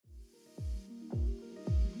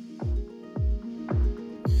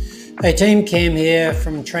Hey team, Cam here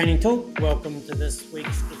from Training Talk. Welcome to this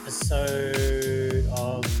week's episode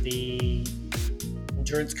of the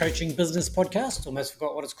Endurance Coaching Business Podcast. Almost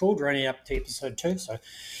forgot what it's called. We're only up to episode 2, so I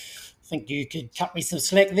think you could cut me some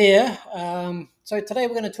slack there. So today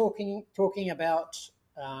we're going to talking about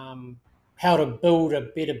how to build a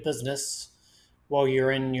better business while you're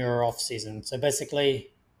in your off season. So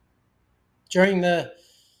basically, during the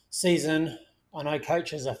season, I know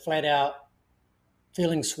coaches are flat out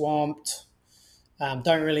feeling swamped.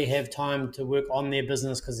 Don't really have time to work on their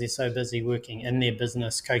business because they're so busy working in their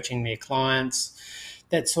business, coaching their clients,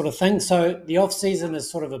 that sort of thing. So the off season is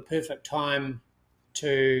sort of a perfect time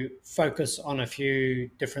to focus on a few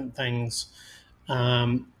different things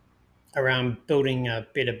around building a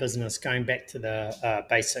better business, going back to the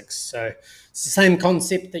basics. So it's the same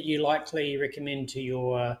concept that you likely recommend to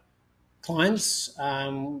your clients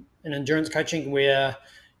in endurance coaching, where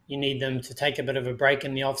you need them to take a bit of a break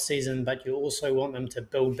in the off season, but you also want them to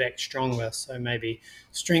build back stronger. So maybe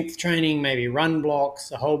strength training, maybe run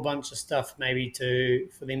blocks, a whole bunch of stuff, maybe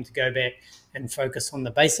for them to go back and focus on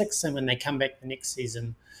the basics. And when they come back the next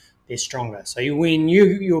season, they're stronger. So when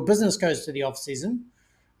your business goes to the off season,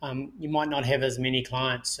 you might not have as many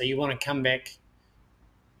clients. So you want to come back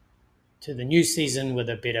to the new season with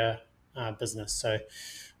a better business. So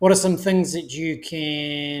what are some things that you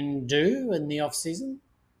can do in the off season?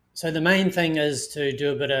 So the main thing is to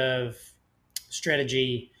do a bit of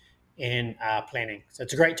strategy and planning. So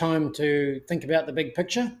it's a great time to think about the big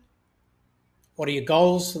picture. What are your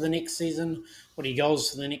goals for the next season? What are your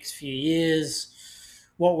goals for the next few years?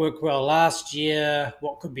 What worked well last year?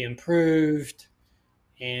 What could be improved?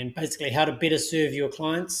 And basically how to better serve your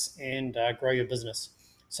clients and grow your business.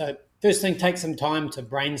 So first thing, take some time to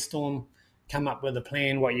brainstorm, come up with a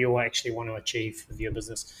plan, what you actually want to achieve with your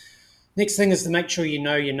business. Next thing is to make sure you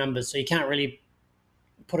know your numbers. So you can't really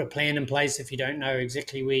put a plan in place if you don't know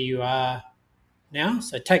exactly where you are now.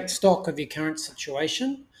 So take stock of your current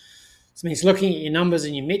situation. This means looking at your numbers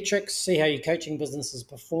and your metrics, see how your coaching business is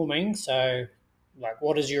performing. So like,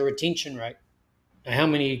 what is your retention rate? Now, how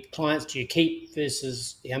many clients do you keep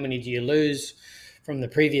versus how many do you lose from the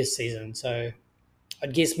previous season? So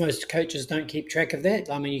I'd guess most coaches don't keep track of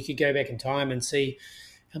that. I mean, you could go back in time and see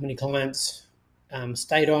how many clients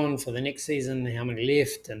stayed on for the next season, how many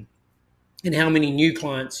left, and how many new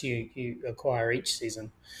clients you acquire each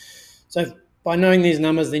season. So by knowing these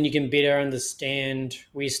numbers, then you can better understand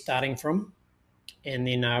where you're starting from and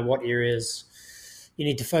then what areas you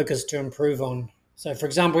need to focus to improve on. So for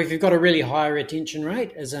example, if you've got a really high retention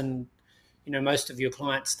rate, as in, most of your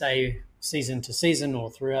clients stay season to season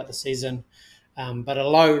or throughout the season, but a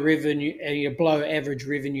low revenue, below average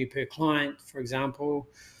revenue per client, for example,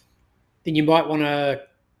 then you might want to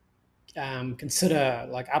consider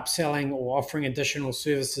like upselling or offering additional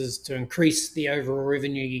services to increase the overall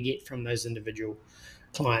revenue you get from those individual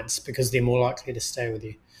clients, because they're more likely to stay with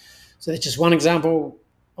you. So that's just one example.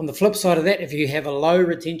 On the flip side of that, if you have a low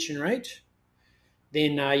retention rate,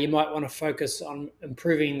 then you might want to focus on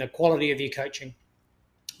improving the quality of your coaching.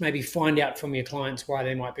 Maybe find out from your clients why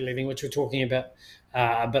they might be leaving, which we're talking about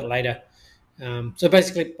a bit later. So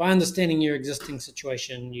basically, by understanding your existing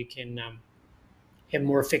situation, you can have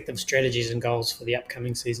more effective strategies and goals for the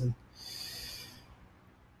upcoming season.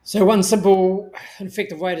 So one simple and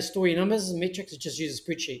effective way to store your numbers and metrics is just use a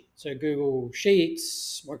spreadsheet. So Google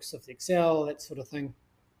Sheets, Microsoft Excel, that sort of thing.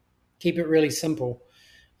 Keep it really simple.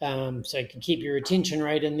 So you can keep your retention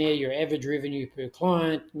rate in there, your average revenue per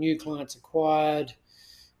client, new clients acquired,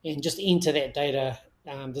 and just enter that data.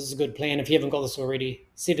 This is a good plan. If you haven't got this already,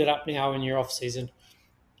 set it up now in your off season,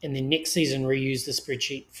 and then next season reuse the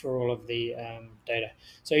spreadsheet for all of the data.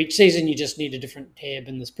 So each season you just need a different tab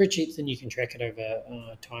in the spreadsheets, and you can track it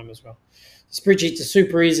over time as well. The spreadsheets are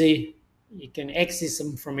super easy. You can access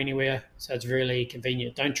them from anywhere, so it's really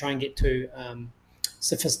convenient. Don't try and get too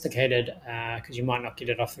sophisticated because you might not get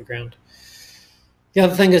it off the ground. The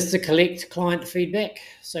other thing is to collect client feedback,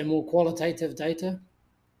 so more qualitative data.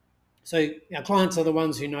 So our clients are the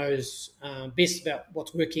ones who knows best about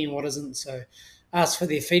what's working and what isn't. So ask for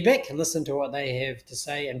their feedback and listen to what they have to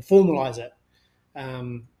say and formalize it.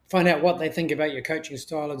 Find out what they think about your coaching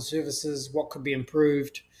style and services, what could be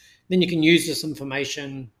improved. Then you can use this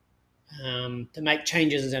information to make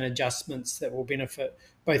changes and adjustments that will benefit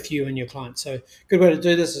both you and your clients. So a good way to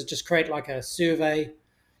do this is just create like a survey,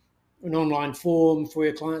 an online form for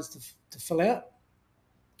your clients to fill out.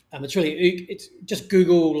 It's just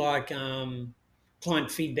Google like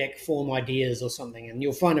client feedback form ideas or something, and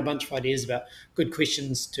you'll find a bunch of ideas about good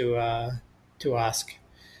questions to ask.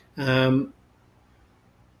 You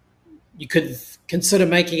could consider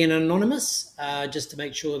making it anonymous, just to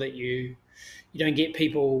make sure that you don't get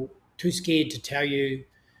people too scared to tell you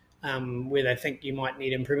where they think you might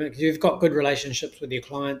need improvement. Because you've got good relationships with your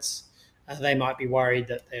clients, they might be worried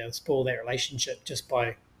that they'll spoil that relationship just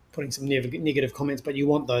by putting some negative comments, but you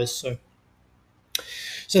want those. So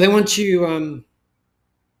then once you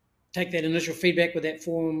take that initial feedback with that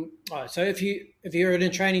form, so if you're in a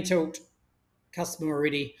Training Tilt customer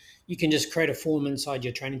already, you can just create a form inside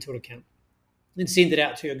your Training Tilt account and send it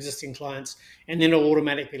out to your existing clients, and then it'll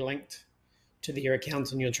automatically linked to your account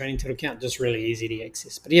and your Training Tilt account. Just really easy to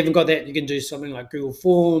access. But if you haven't got that, you can do something like Google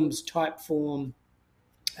Forms, Typeform,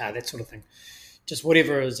 that sort of thing. Just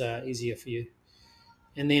whatever is easier for you.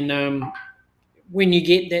 And then when you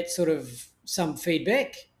get that sort of some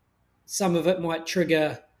feedback, some of it might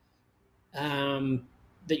trigger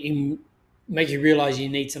that you make you realize you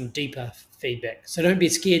need some deeper feedback. So don't be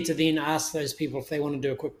scared to then ask those people if they want to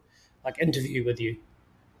do a quick interview with you,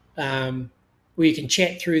 where you can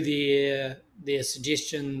chat through their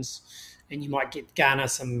suggestions, and you might garner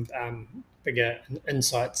some bigger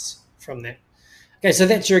insights from that. Okay, so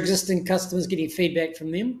that's your existing customers, getting feedback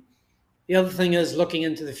from them. The other thing is looking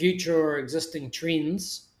into the future or existing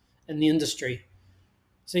trends in the industry.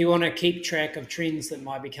 So you want to keep track of trends that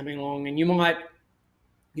might be coming along, and you might,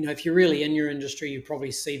 if you're really in your industry, you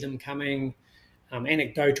probably see them coming,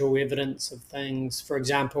 anecdotal evidence of things. For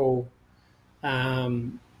example,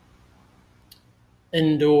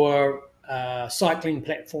 indoor cycling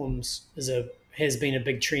platforms has been a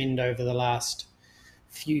big trend over the last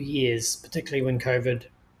few years, particularly when COVID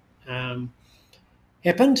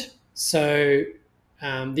happened. So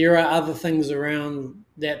there are other things around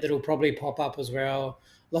that'll probably pop up as well.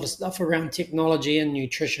 A lot of stuff around technology and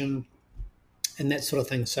nutrition and that sort of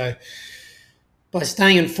thing. So by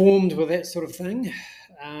staying informed with that sort of thing,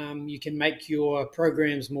 you can make your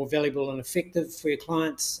programs more valuable and effective for your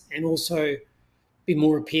clients, and also be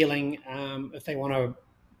more appealing if they want to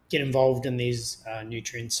get involved in these new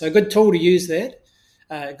trends. So a good tool to use that,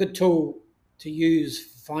 a good tool to use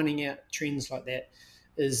for finding out trends like that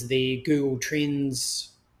is the Google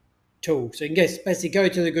Trends tool. So you can basically go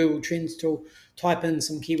to the Google Trends tool, type in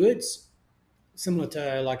some keywords, similar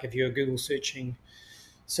to like if you're Google searching.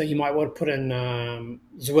 So you might want to put in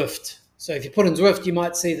Zwift. So if you put in Zwift, you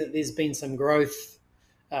might see that there's been some growth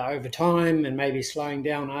over time and maybe slowing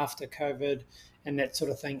down after COVID and that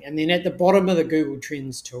sort of thing. And then at the bottom of the Google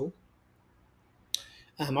Trends tool,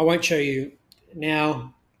 I won't show you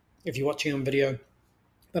now if you're watching on video,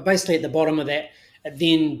 but basically at the bottom of that,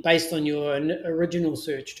 then based on your original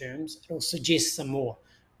search terms, it'll suggest some more,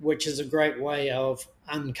 which is a great way of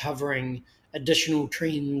uncovering additional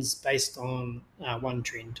trends based on one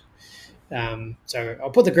trend. So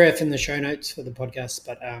I'll put the graph in the show notes for the podcast,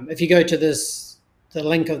 but if you go to the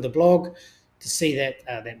link of the blog to see that,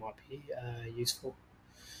 that might be useful.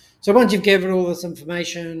 So once you've gathered all this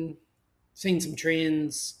information, seen some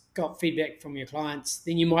trends, got feedback from your clients,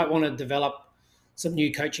 then you might want to develop some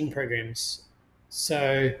new coaching programs.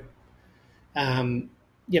 So, so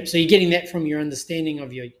you're getting that from your understanding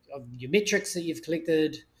of your metrics that you've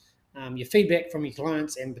collected, your feedback from your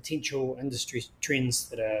clients, and potential industry trends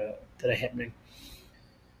that are happening.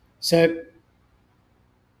 So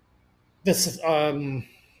this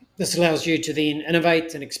allows you to then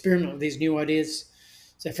innovate and experiment with these new ideas.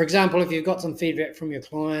 So, for example, if you've got some feedback from your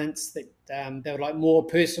clients that they would like more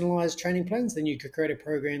personalized training plans, then you could create a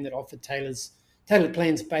program that offered tailored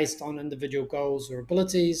plans based on individual goals or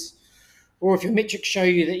abilities. Or if your metrics show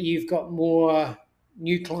you that you've got more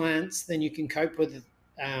new clients than you can cope with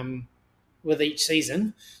each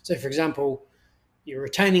season. So, for example, you're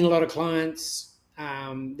retaining a lot of clients,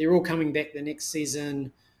 they're all coming back the next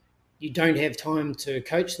season, you don't have time to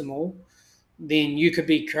coach them all, then you could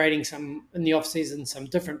be creating some, in the off-season, some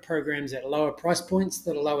different programs at lower price points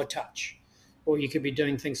that are lower touch. Or you could be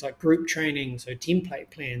doing things like group training, so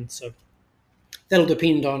template plans. So that'll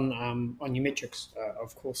depend on your metrics,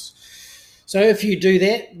 of course. So if you do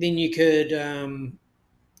that, then you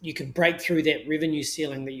could break through that revenue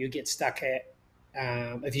ceiling that you get stuck at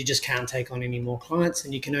if you just can't take on any more clients,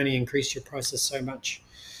 and you can only increase your prices so much.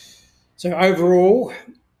 So overall,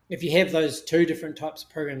 if you have those two different types of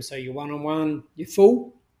programs, so your one-on-one, your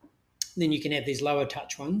full, then you can have these lower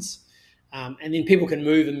touch ones. And then people can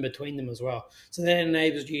move in between them as well. So that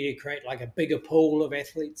enables you to create like a bigger pool of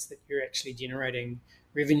athletes that you're actually generating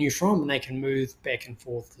revenue from, and they can move back and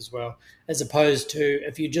forth as well. As opposed to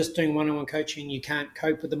if you're just doing one-on-one coaching, you can't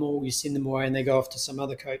cope with them all, you send them away and they go off to some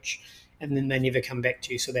other coach, and then they never come back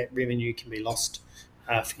to you. So that revenue can be lost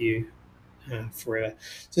for you forever.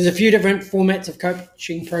 So there's a few different formats of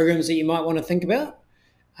coaching programs that you might want to think about.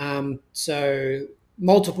 So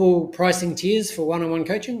multiple pricing tiers for one-on-one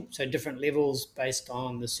coaching, so different levels based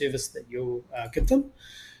on the service that you'll give them.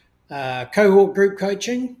 Cohort group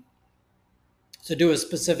coaching, so do a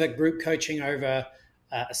specific group coaching over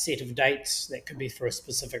a set of dates that could be for a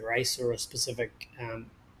specific race or a specific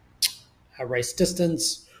a race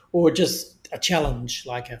distance, or just a challenge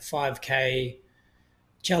like a 5K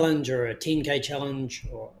challenge or a 10K challenge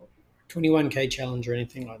or 21K challenge or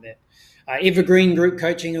anything like that. Evergreen group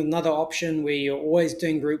coaching is another option where you're always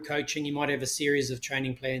doing group coaching. You might have a series of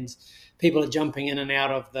training plans. People are jumping in and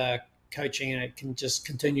out of the coaching, and it can just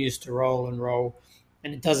continues to roll and roll,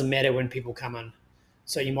 and it doesn't matter when people come in.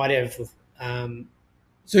 So you might have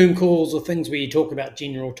Zoom calls or things where you talk about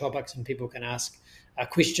general topics and people can ask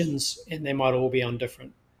questions, and they might all be on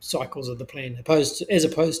different cycles of the plan, as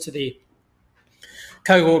opposed to the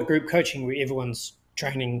cohort group coaching where everyone's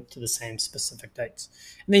training to the same specific dates.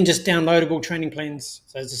 And then just downloadable training plans.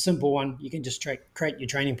 So it's a simple one. You can just create your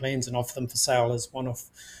training plans and offer them for sale as one-off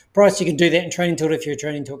price. You can do that in Training Tilt if you're a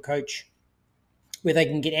Training Tilt coach, where they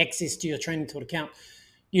can get access to your Training Tilt account,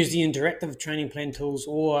 use the interactive training plan tools,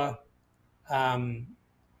 or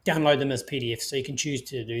download them as PDFs. So you can choose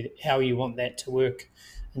to do how you want that to work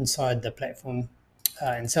inside the platform.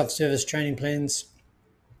 And self-service training plans.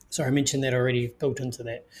 Sorry, I mentioned that already, built into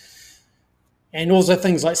that. And also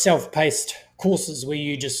things like self-paced courses where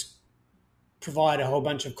you just provide a whole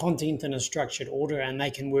bunch of content in a structured order, and they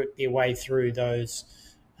can work their way through those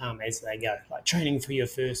as they go, like training for your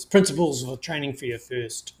first principles for training for your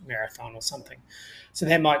first marathon or something. So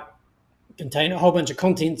that might contain a whole bunch of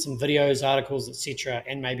content, some videos, articles, etc.,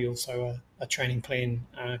 and maybe also a training plan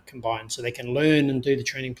combined, so they can learn and do the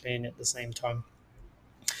training plan at the same time.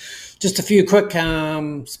 Just a few quick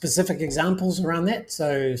specific examples around that.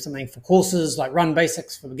 So something for courses like Run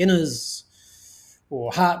Basics for beginners,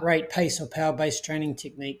 or heart rate, pace, or power-based training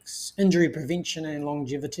techniques, injury prevention and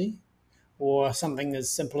longevity, or something as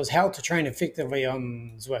simple as how to train effectively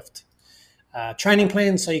on Zwift. Training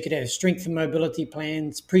plans, so you could have strength and mobility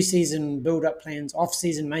plans, pre-season build-up plans,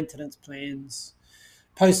 off-season maintenance plans,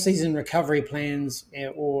 post-season recovery plans,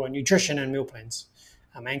 or nutrition and meal plans.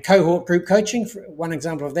 And cohort group coaching, one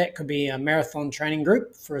example of that could be a marathon training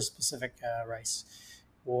group for a specific race,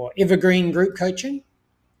 or evergreen group coaching.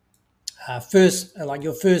 Like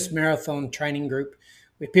your first marathon training group,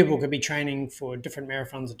 where people could be training for different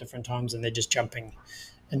marathons at different times, and they're just jumping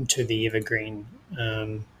into the evergreen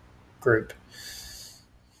group.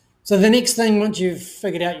 So the next thing, once you've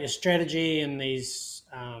figured out your strategy and these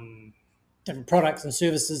different products and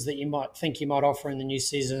services that you might think you might offer in the new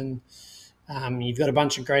season, you've got a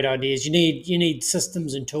bunch of great ideas. You need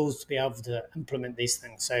systems and tools to be able to implement these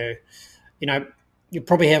things. So, you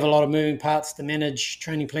probably have a lot of moving parts to manage: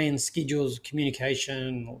 training plans, schedules,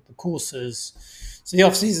 communication, the courses. So the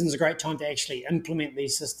off season is a great time to actually implement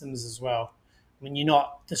these systems as well, when you're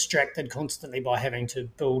not distracted constantly by having to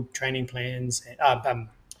build training plans,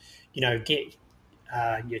 get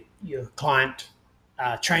your client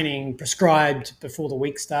training prescribed before the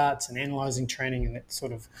week starts, and analyzing training and that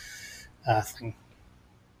sort of thing.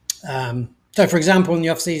 So, for example, in the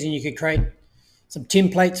off season, you could create some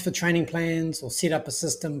templates for training plans, or set up a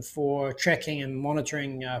system for tracking and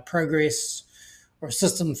monitoring progress, or a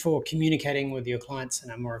system for communicating with your clients in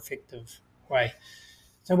a more effective way.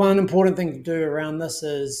 So one important thing to do around this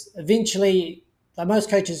is, eventually, like most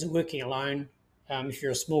coaches are working alone if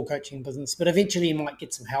you're a small coaching business, but eventually you might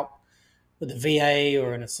get some help with a VA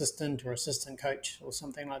or an assistant or assistant coach or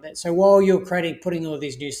something like that. So while you're putting all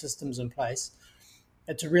these new systems in place,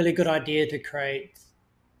 it's a really good idea to create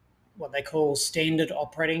what they call standard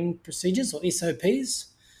operating procedures, or SOPs.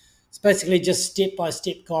 It's basically just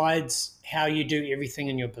step-by-step guides how you do everything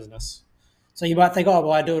in your business. So you might think, oh,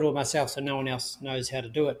 well, I do it all myself, so no one else knows how to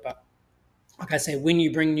do it. But like I say, when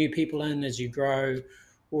you bring new people in as you grow,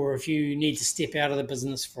 or if you need to step out of the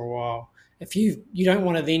business for a while, if you don't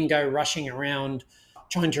want to then go rushing around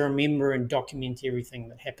trying to remember and document everything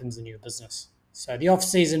that happens in your business. So the off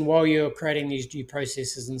season, while you're creating these new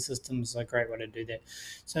processes and systems, is a great way to do that.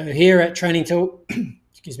 So here at Training Tilt,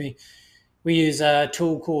 we use a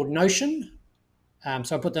tool called Notion.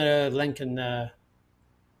 So I'll put the link in the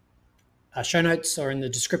show notes or in the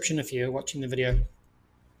description if you're watching the video.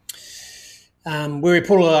 Where we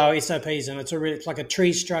put all our SOPs, and it's like a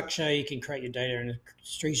tree structure. You can create your data in a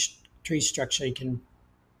tree structure. You can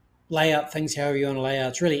lay out things however you want to lay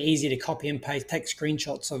out. It's really easy to copy and paste, take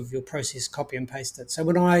screenshots of your process, copy and paste it. So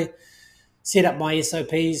when I set up my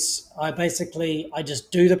SOPs, I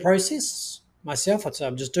just do the process myself. So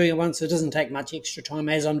I'm just doing it once. So it doesn't take much extra time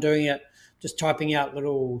as I'm doing it, just typing out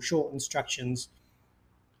little short instructions.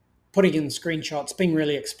 putting in screenshots, being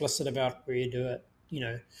really explicit about where you do it,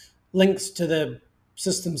 links to the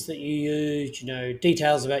systems that you use,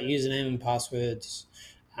 details about username and passwords,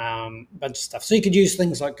 a bunch of stuff. So you could use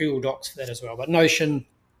things like Google Docs for that as well. But Notion,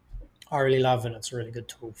 I really love, and it's a really good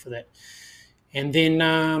tool for that. And then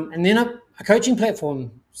a coaching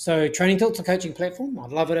platform. So Training Tilt's a coaching platform.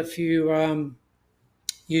 I'd love it if you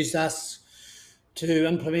used us to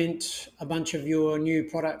implement a bunch of your new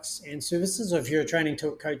products and services. Or if you're a Training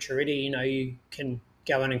Tilt coach already, you can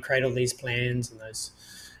go in and create all these plans and those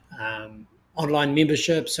online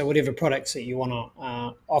memberships, so whatever products that you want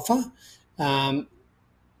to offer.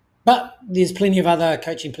 But there's plenty of other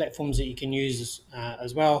coaching platforms that you can use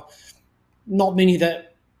as well. Not many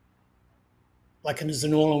that, like, it's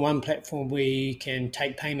an all-in-one platform where you can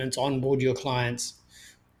take payments, onboard your clients,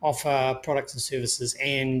 offer products and services,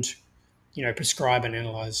 and prescribe and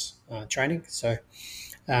analyze training. So,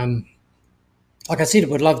 like I said, I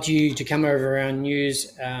would love you to come over and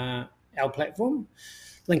use our platform.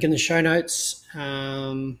 Link in the show notes.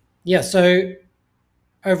 So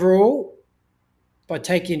overall, by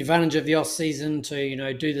taking advantage of the off season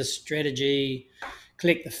to do the strategy,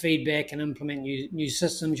 collect the feedback, and implement new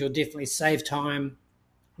systems, you'll definitely save time.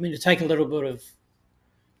 I mean, it'll take a little bit of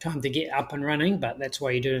time to get up and running, but that's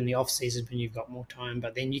why you do it in the off season when you've got more time.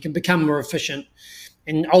 But then you can become more efficient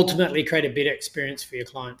and ultimately create a better experience for your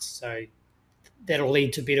clients. So that'll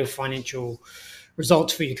lead to better financial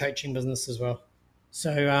results for your coaching business as well.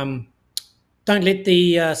 So don't let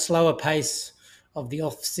the slower pace of the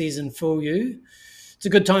off season fool you. It's a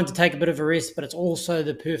good time to take a bit of a rest, but it's also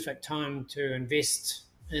the perfect time to invest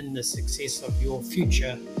in the success of your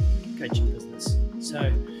future coaching business.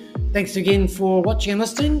 So thanks again for watching and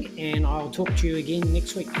listening, and I'll talk to you again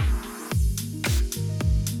next week.